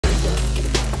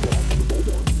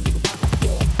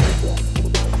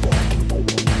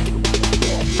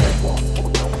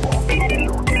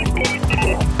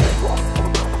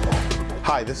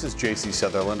this is JC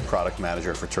Sutherland, Product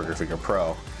Manager for Triggerfinger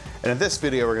Pro. And in this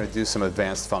video, we're going to do some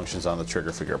advanced functions on the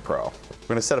Triggerfinger Pro. We're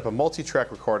going to set up a multi-track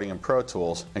recording in Pro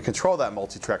Tools and control that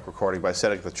multi-track recording by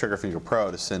setting the Triggerfinger Pro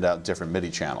to send out different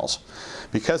MIDI channels.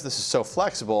 Because this is so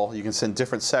flexible, you can send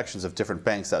different sections of different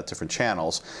banks out different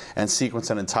channels and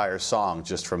sequence an entire song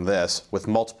just from this with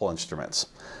multiple instruments.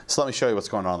 So let me show you what's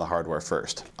going on the hardware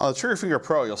first. On the Triggerfinger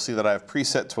Pro, you'll see that I have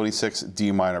preset 26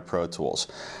 D minor Pro Tools.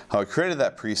 How I created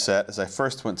that preset is I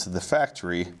first went to the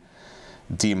factory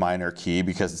D minor key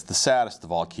because it's the saddest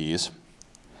of all keys.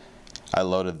 I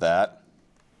loaded that.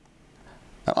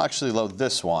 I'll actually load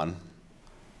this one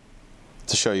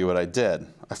to show you what I did.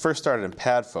 I first started in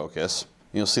pad focus.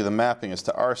 You'll see the mapping is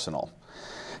to Arsenal.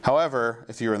 However,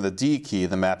 if you're in the D key,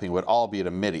 the mapping would all be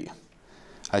to MIDI.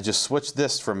 I just switched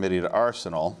this from MIDI to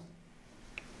Arsenal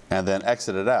and then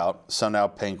exited out. So now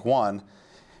bank 1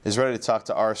 is ready to talk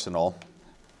to Arsenal.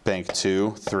 Bank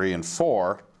 2, 3, and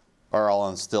 4 are all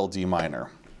on still D minor.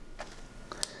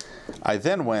 I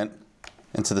then went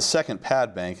into the second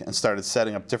pad bank and started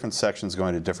setting up different sections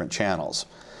going to different channels.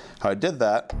 How I did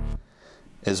that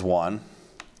is 1,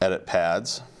 edit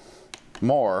pads,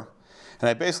 more, and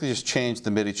I basically just changed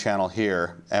the MIDI channel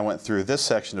here and went through this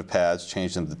section of pads,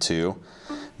 changed them to 2,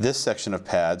 this section of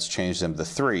pads, changed them to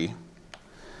 3,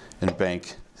 in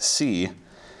bank C,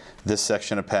 this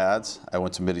section of pads, I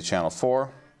went to MIDI channel 4,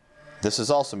 this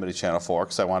is also MIDI channel 4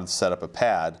 because I wanted to set up a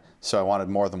pad, so I wanted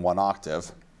more than one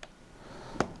octave.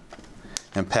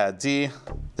 In pad D,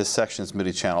 this section is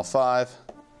MIDI channel 5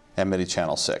 and MIDI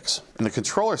channel 6. In the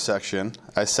controller section,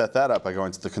 I set that up by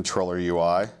going to the controller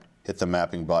UI, hit the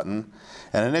mapping button,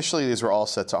 and initially these were all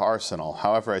set to Arsenal.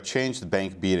 However, I changed the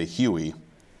bank B to Huey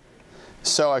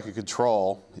so I could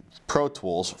control Pro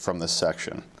Tools from this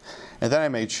section. And then I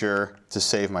made sure to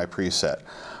save my preset.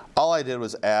 All I did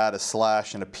was add a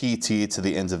slash and a PT to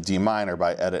the ends of D minor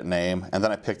by edit name, and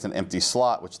then I picked an empty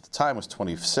slot, which at the time was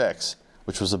 26,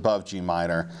 which was above G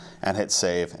minor, and hit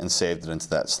save and saved it into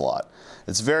that slot.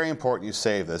 It's very important you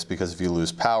save this because if you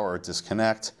lose power or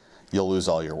disconnect, you'll lose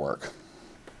all your work.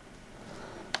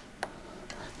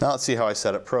 Now let's see how I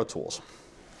set up Pro Tools.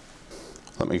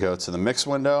 Let me go to the mix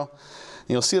window.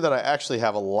 You'll see that I actually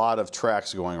have a lot of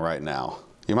tracks going right now.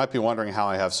 You might be wondering how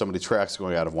I have so many tracks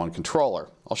going out of one controller.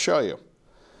 I'll show you.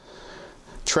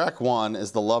 Track 1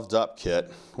 is the Loved Up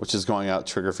kit, which is going out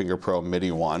Triggerfinger Pro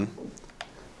MIDI 1.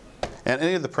 And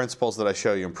any of the principles that I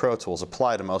show you in Pro Tools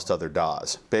apply to most other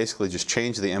DAWs. Basically just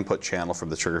change the input channel from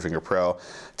the Triggerfinger Pro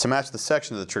to match the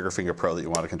section of the Triggerfinger Pro that you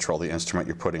want to control the instrument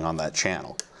you're putting on that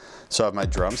channel. So I have my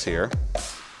drums here.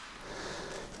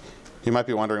 You might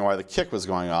be wondering why the kick was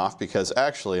going off, because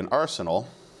actually in Arsenal,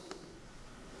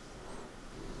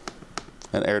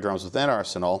 and air drums within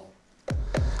Arsenal,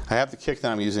 I have the kick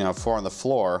that I'm using on 4 on the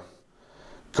floor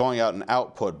going out an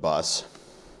output bus,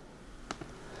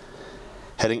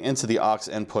 heading into the aux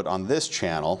input on this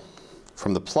channel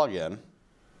from the plug-in,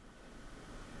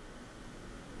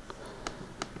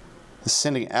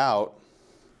 sending out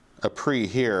a pre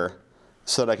here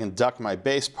so that I can duck my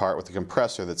bass part with the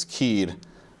compressor that's keyed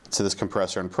to this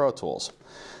compressor in Pro Tools.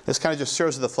 This kind of just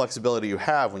shows you the flexibility you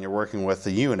have when you're working with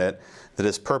a unit that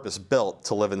is purpose-built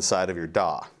to live inside of your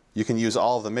DAW. You can use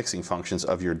all of the mixing functions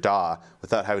of your DAW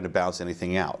without having to bounce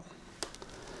anything out.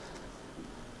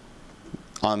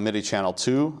 On MIDI channel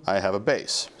 2, I have a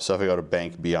bass. So if I go to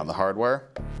bank B on the hardware,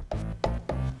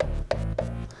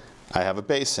 I have a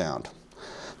bass sound.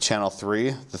 Channel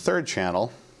 3, the third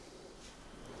channel,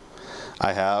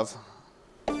 I have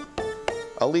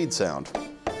a lead sound.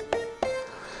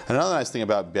 Another nice thing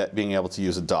about being able to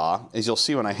use a DAW is you'll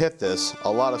see when I hit this,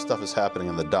 a lot of stuff is happening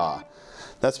in the DAW.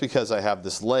 That's because I have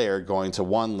this layer going to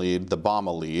one lead, the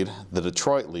Bama lead, the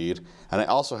Detroit lead, and I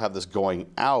also have this going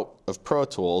out of Pro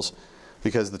Tools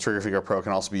because the Triggerfinger Pro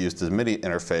can also be used as a MIDI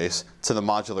interface to the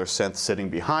modular synth sitting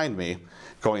behind me,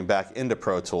 going back into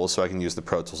Pro Tools so I can use the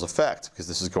Pro Tools effect because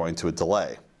this is going to a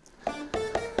delay.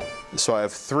 So I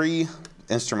have 3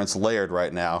 instruments layered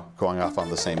right now going off on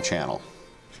the same channel.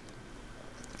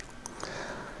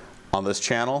 On this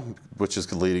channel, which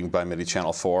is leading by MIDI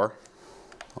channel 4,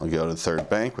 I'll go to the third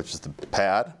bank, which is the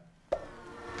pad.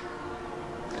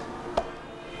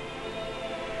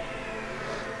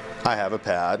 I have a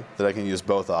pad that I can use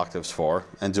both octaves for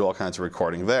and do all kinds of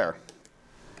recording there.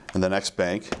 In the next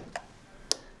bank,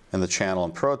 in the channel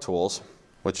in Pro Tools,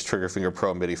 which Triggerfinger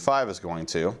Pro MIDI 5 is going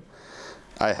to,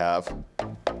 I have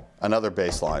another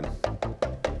bass line.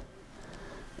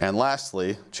 And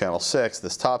lastly, channel 6,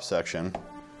 this top section,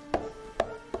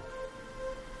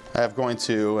 I have going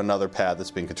to another pad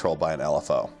that's being controlled by an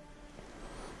LFO.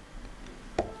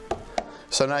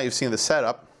 So now you've seen the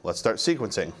setup, let's start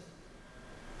sequencing.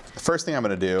 The first thing I'm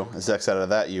going to do is exit out of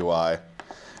that UI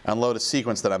and load a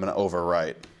sequence that I'm going to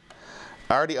overwrite.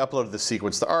 I already uploaded the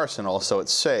sequence to Arsenal, so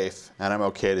it's safe, and I'm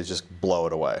okay to just blow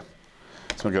it away.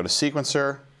 So I'm going to go to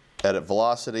Sequencer, Edit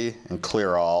Velocity, and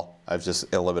Clear All. I've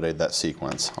just eliminated that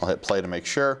sequence. I'll hit play to make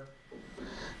sure.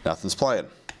 Nothing's playing.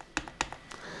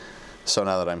 So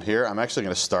now that I'm here, I'm actually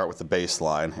going to start with the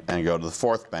baseline and go to the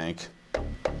 4th bank.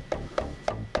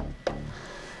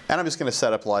 And I'm just going to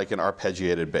set up like an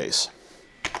arpeggiated bass.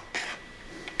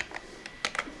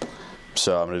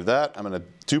 So I'm going to do that. I'm going to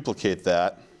duplicate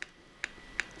that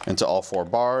into all 4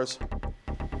 bars.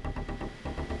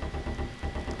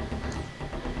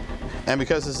 And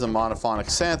because this is a monophonic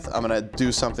synth, I'm going to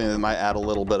do something that might add a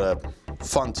little bit of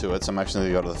fun to it. So I'm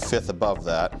actually going to go to the 5th above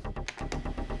that.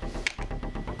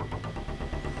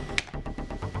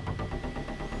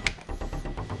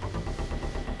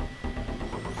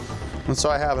 And so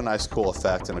I have a nice cool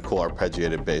effect and a cool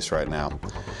arpeggiated bass right now.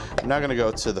 I'm now going to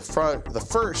go to the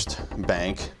 1st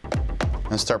bank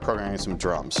and start programming some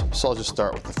drums. So I'll just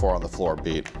start with the 4 on the floor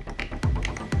beat.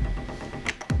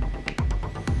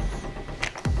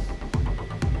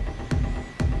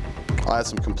 I'll add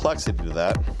some complexity to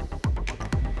that.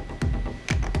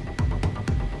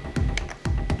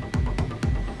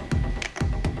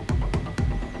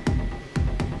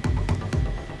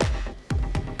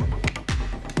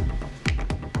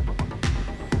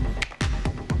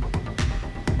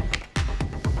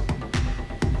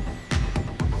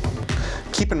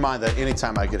 Keep in mind that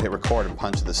anytime I could hit record and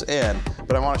punch this in,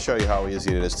 but I want to show you how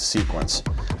easy it is to sequence.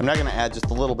 I'm now going to add just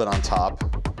a little bit on top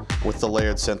with the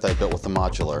layered synth I built with the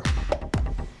modular.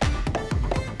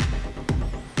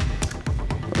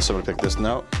 So I'm going to pick this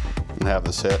note and have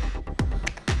this hit.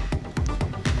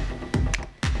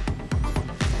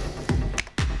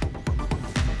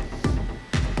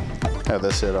 Have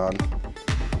this hit on.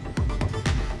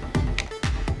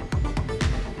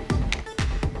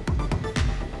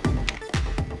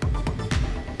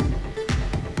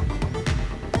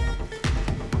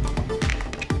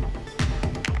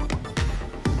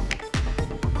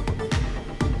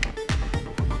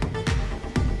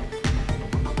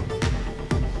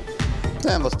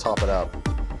 And let's top it out.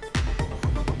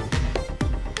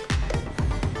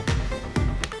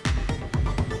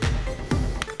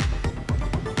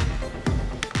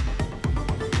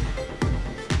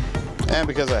 And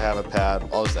because I have a pad,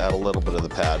 I'll just add a little bit of the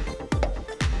pad.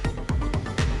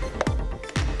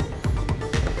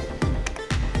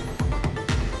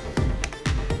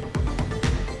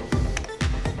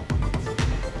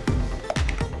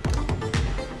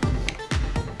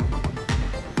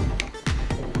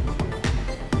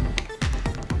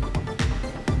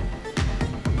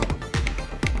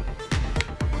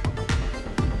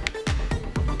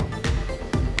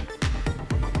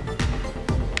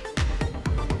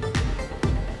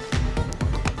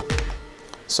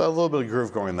 So a little bit of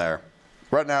groove going there.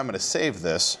 Right now I'm going to save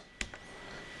this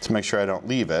to make sure I don't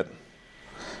leave it.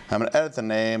 I'm going to edit the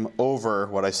name over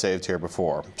what I saved here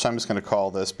before. So I'm just going to call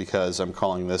this, because I'm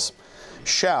calling this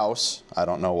Shouse. I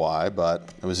don't know why,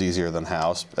 but it was easier than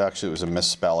House. Actually, it was a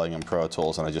misspelling in Pro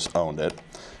Tools and I just owned it.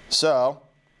 So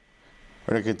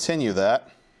we're going to continue that.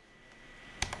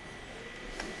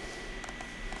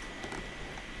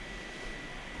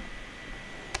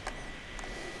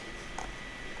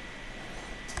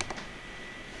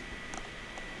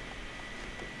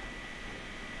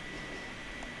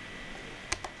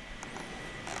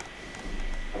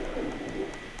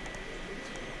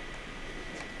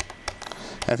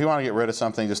 And if you want to get rid of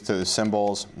something, just do the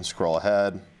symbols and scroll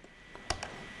ahead.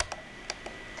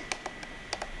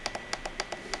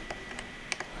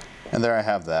 And there I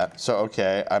have that. So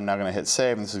okay, I'm now going to hit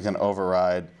save, and this is going to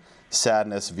override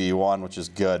Sadness V1, which is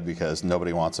good because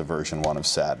nobody wants a version 1 of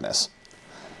Sadness.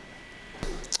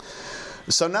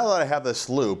 So now that I have this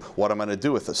loop, what am I going to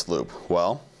do with this loop?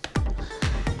 Well,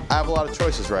 I have a lot of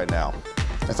choices right now.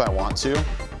 If I want to,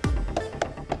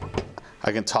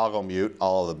 I can toggle mute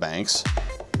all of the banks,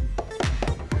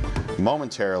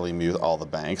 momentarily mute all the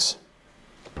banks.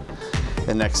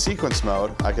 In next sequence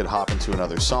mode, I could hop into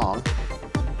another song.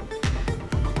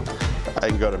 I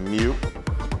can go to mute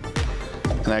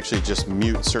and actually just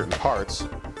mute certain parts.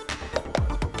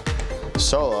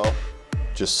 Solo,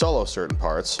 just solo certain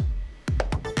parts.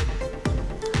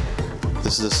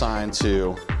 This is assigned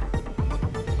to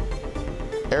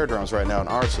air drums right now in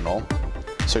Arsenal,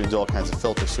 so you can do all kinds of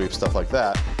filter sweeps, stuff like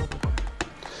that.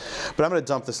 But I'm going to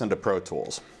dump this into Pro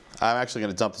Tools. I'm actually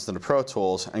going to dump this into Pro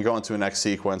Tools and go into a next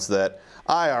sequence that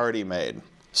I already made.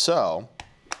 So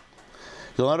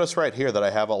you'll notice right here that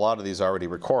I have a lot of these already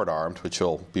record armed, which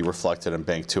will be reflected in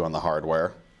bank 2 on the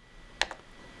hardware.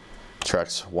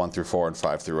 tracks 1 through 4 and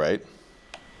 5 through 8.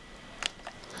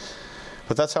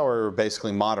 But that's how we're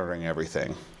basically monitoring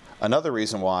everything. Another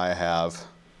reason why I have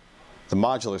the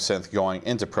modular synth going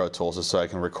into Pro Tools is so I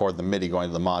can record the MIDI going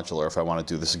to the modular if I want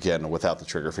to do this again without the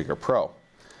Triggerfinger Pro.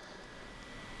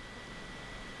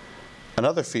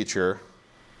 Another feature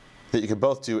that you can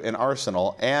both do in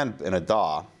Arsenal and in a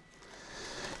DAW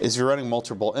is if you're running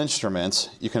multiple instruments,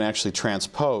 you can actually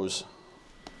transpose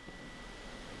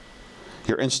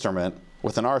your instrument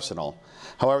with an Arsenal.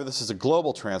 However, this is a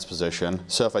global transposition,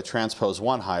 so if I transpose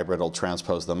one hybrid, it'll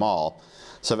transpose them all.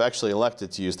 So I've actually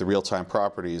elected to use the real-time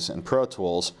properties in Pro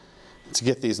Tools to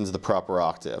get these into the proper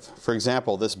octave. For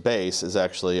example, this bass is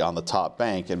actually on the top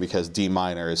bank, and because D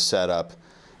minor is set up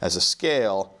as a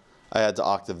scale, I had to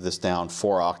octave this down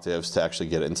 4 octaves to actually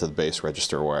get it into the bass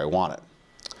register where I want it.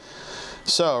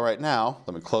 So right now,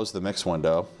 let me close the mix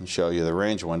window and show you the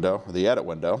range window, or the edit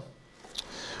window.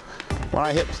 When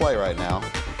I hit play right now,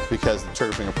 because the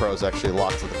Triggerfinger Pro is actually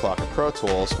locked to the clock of Pro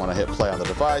Tools, when I hit play on the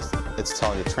device, it's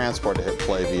telling the transport to hit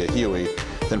play via Huey,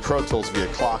 then Pro Tools via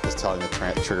clock is telling the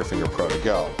Triggerfinger Pro to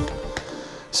go.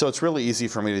 So it's really easy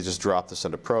for me to just drop this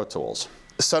into Pro Tools.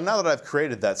 So now that I've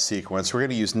created that sequence, we're going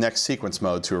to use next sequence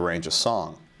mode to arrange a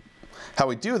song. How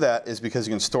we do that is because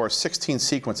you can store 16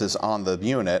 sequences on the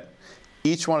unit.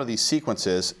 Each one of these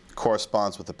sequences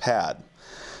corresponds with a pad.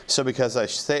 So because I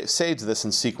saved this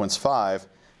in sequence 5,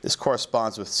 this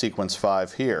corresponds with sequence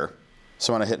 5 here.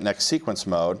 So when I hit next sequence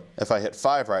mode, if I hit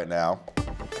 5 right now,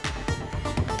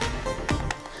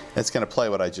 it's going to play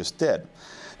what I just did.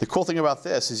 The cool thing about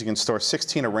this is you can store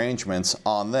 16 arrangements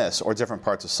on this, or different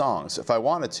parts of songs. If I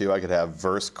wanted to, I could have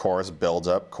verse, chorus,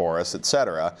 build-up, chorus,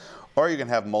 etc. Or you can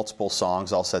have multiple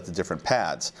songs all set to different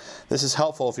pads. This is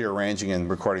helpful if you're arranging and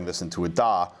recording this into a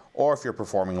DAW, or if you're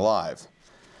performing live.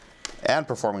 And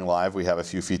performing live, we have a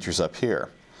few features up here.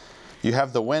 You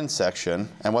have the win section,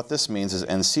 and what this means is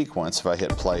in sequence. If I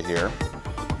hit play here,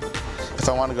 if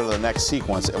I want to go to the next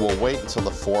sequence, it will wait until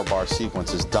the 4-bar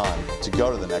sequence is done to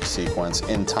go to the next sequence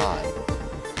in time.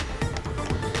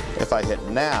 If I hit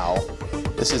now,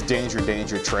 this is danger,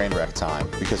 danger, train wreck time,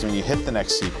 because when you hit the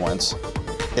next sequence,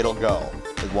 it'll go.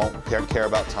 It won't care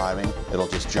about timing, it'll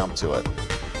just jump to it.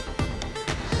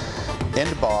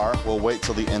 End bar will wait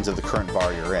till the end of the current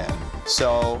bar you're in.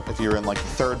 So if you're in like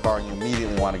the 3rd bar and you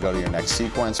immediately want to go to your next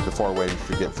sequence before waiting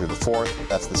to get through the 4th,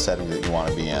 that's the setting that you want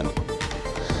to be in.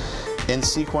 In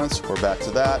sequence, we're back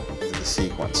to that, into the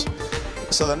sequence.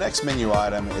 So the next menu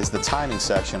item is the timing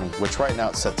section, which right now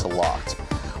it's set to locked.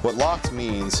 What locked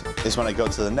means is when I go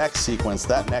to the next sequence,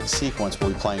 that next sequence will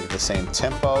be playing at the same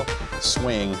tempo,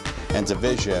 swing, and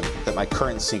division that my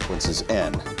current sequence is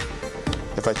in.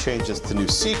 If I change this to new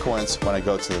sequence, when I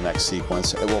go to the next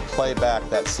sequence, it will play back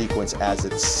that sequence as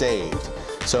it's saved.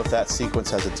 So if that sequence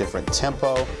has a different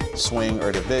tempo, swing,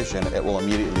 or division, it will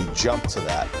immediately jump to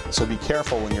that. So be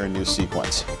careful when you're in new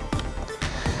sequence.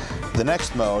 The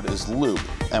next mode is loop,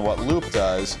 and what loop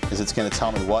does is it's going to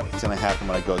tell me what's going to happen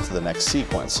when I go to the next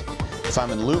sequence. If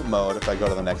I'm in loop mode, if I go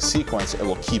to the next sequence, it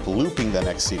will keep looping the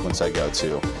next sequence I go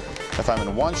to. If I'm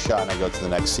in one shot and I go to the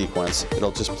next sequence,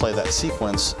 it'll just play that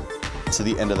sequence to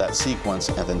the end of that sequence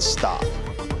and then stop.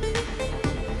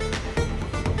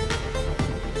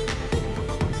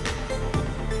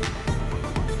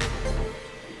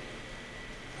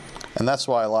 And that's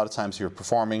why a lot of times you're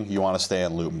performing, you want to stay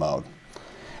in loop mode.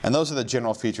 And those are the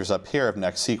general features up here of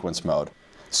next sequence mode.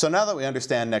 So now that we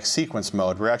understand next sequence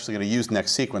mode, we're actually going to use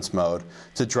next sequence mode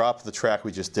to drop the track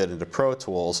we just did into Pro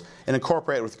Tools and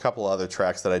incorporate it with a couple of other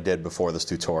tracks that I did before this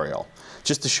tutorial,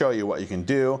 just to show you what you can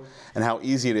do and how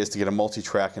easy it is to get a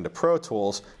multi-track into Pro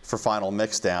Tools for final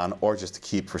mixdown, or just to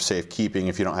keep for safekeeping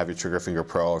if you don't have your Triggerfinger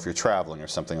Pro, or if you're traveling or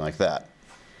something like that.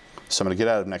 So I'm going to get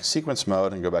out of next sequence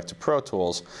mode and go back to Pro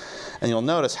Tools, and you'll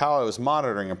notice how I was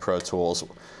monitoring in Pro Tools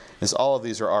is all of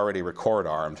these are already record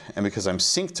armed, and because I'm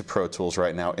synced to Pro Tools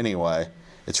right now anyway,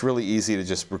 it's really easy to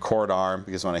just record arm,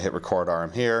 because when I hit record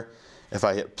arm here, if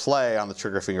I hit play on the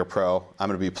Triggerfinger Pro, I'm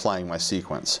going to be playing my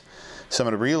sequence. So I'm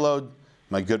going to reload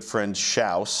my good friend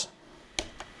Shouse,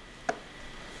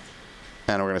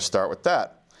 and we're going to start with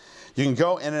that. You can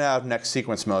go in and out of next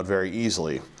sequence mode very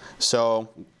easily. So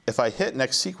if I hit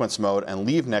next sequence mode and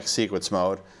leave next sequence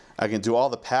mode, I can do all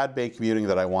the pad bank muting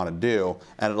that I want to do,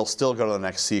 and it'll still go to the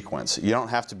next sequence. You don't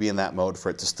have to be in that mode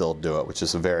for it to still do it, which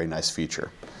is a very nice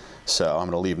feature. So I'm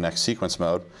going to leave next sequence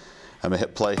mode. I'm going to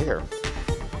hit play here.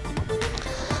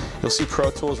 You'll see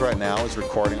Pro Tools right now is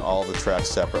recording all the tracks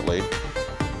separately.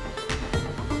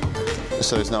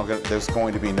 So there's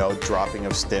going to be no dropping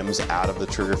of stems out of the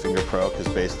Triggerfinger Pro, because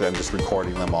basically I'm just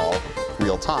recording them all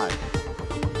real time.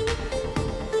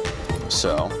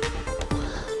 So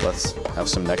Let's have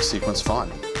some next sequence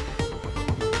fun.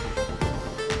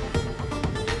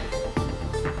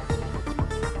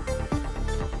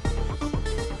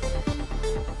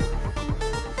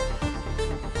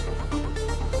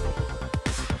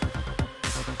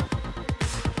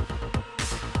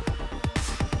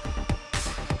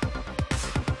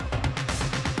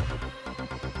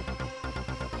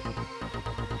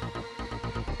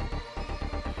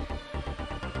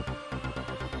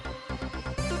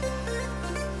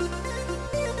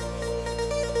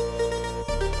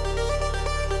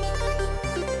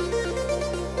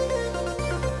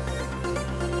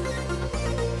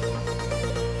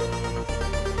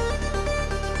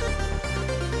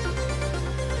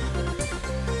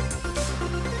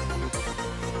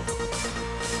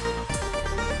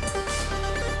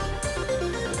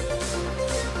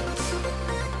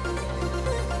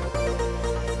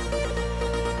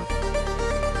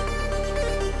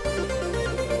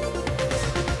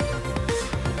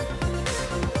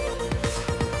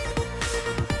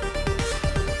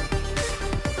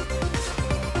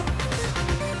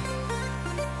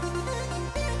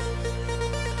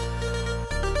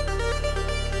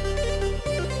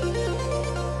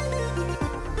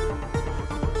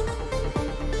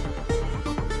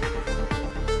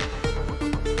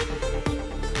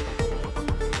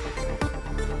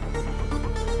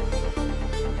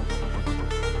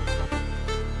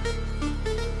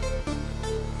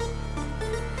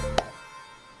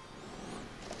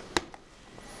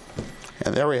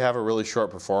 And there we have a really short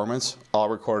performance, all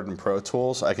recorded in Pro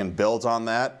Tools. I can build on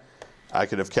that. I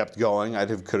could have kept going.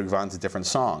 Could have gone to different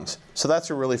songs. So that's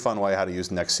a really fun way how to use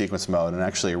next sequence mode, and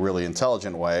actually a really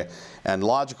intelligent way and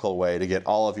logical way to get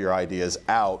all of your ideas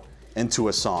out into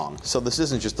a song. So this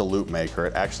isn't just a loop maker,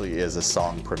 it actually is a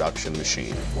song production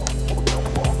machine.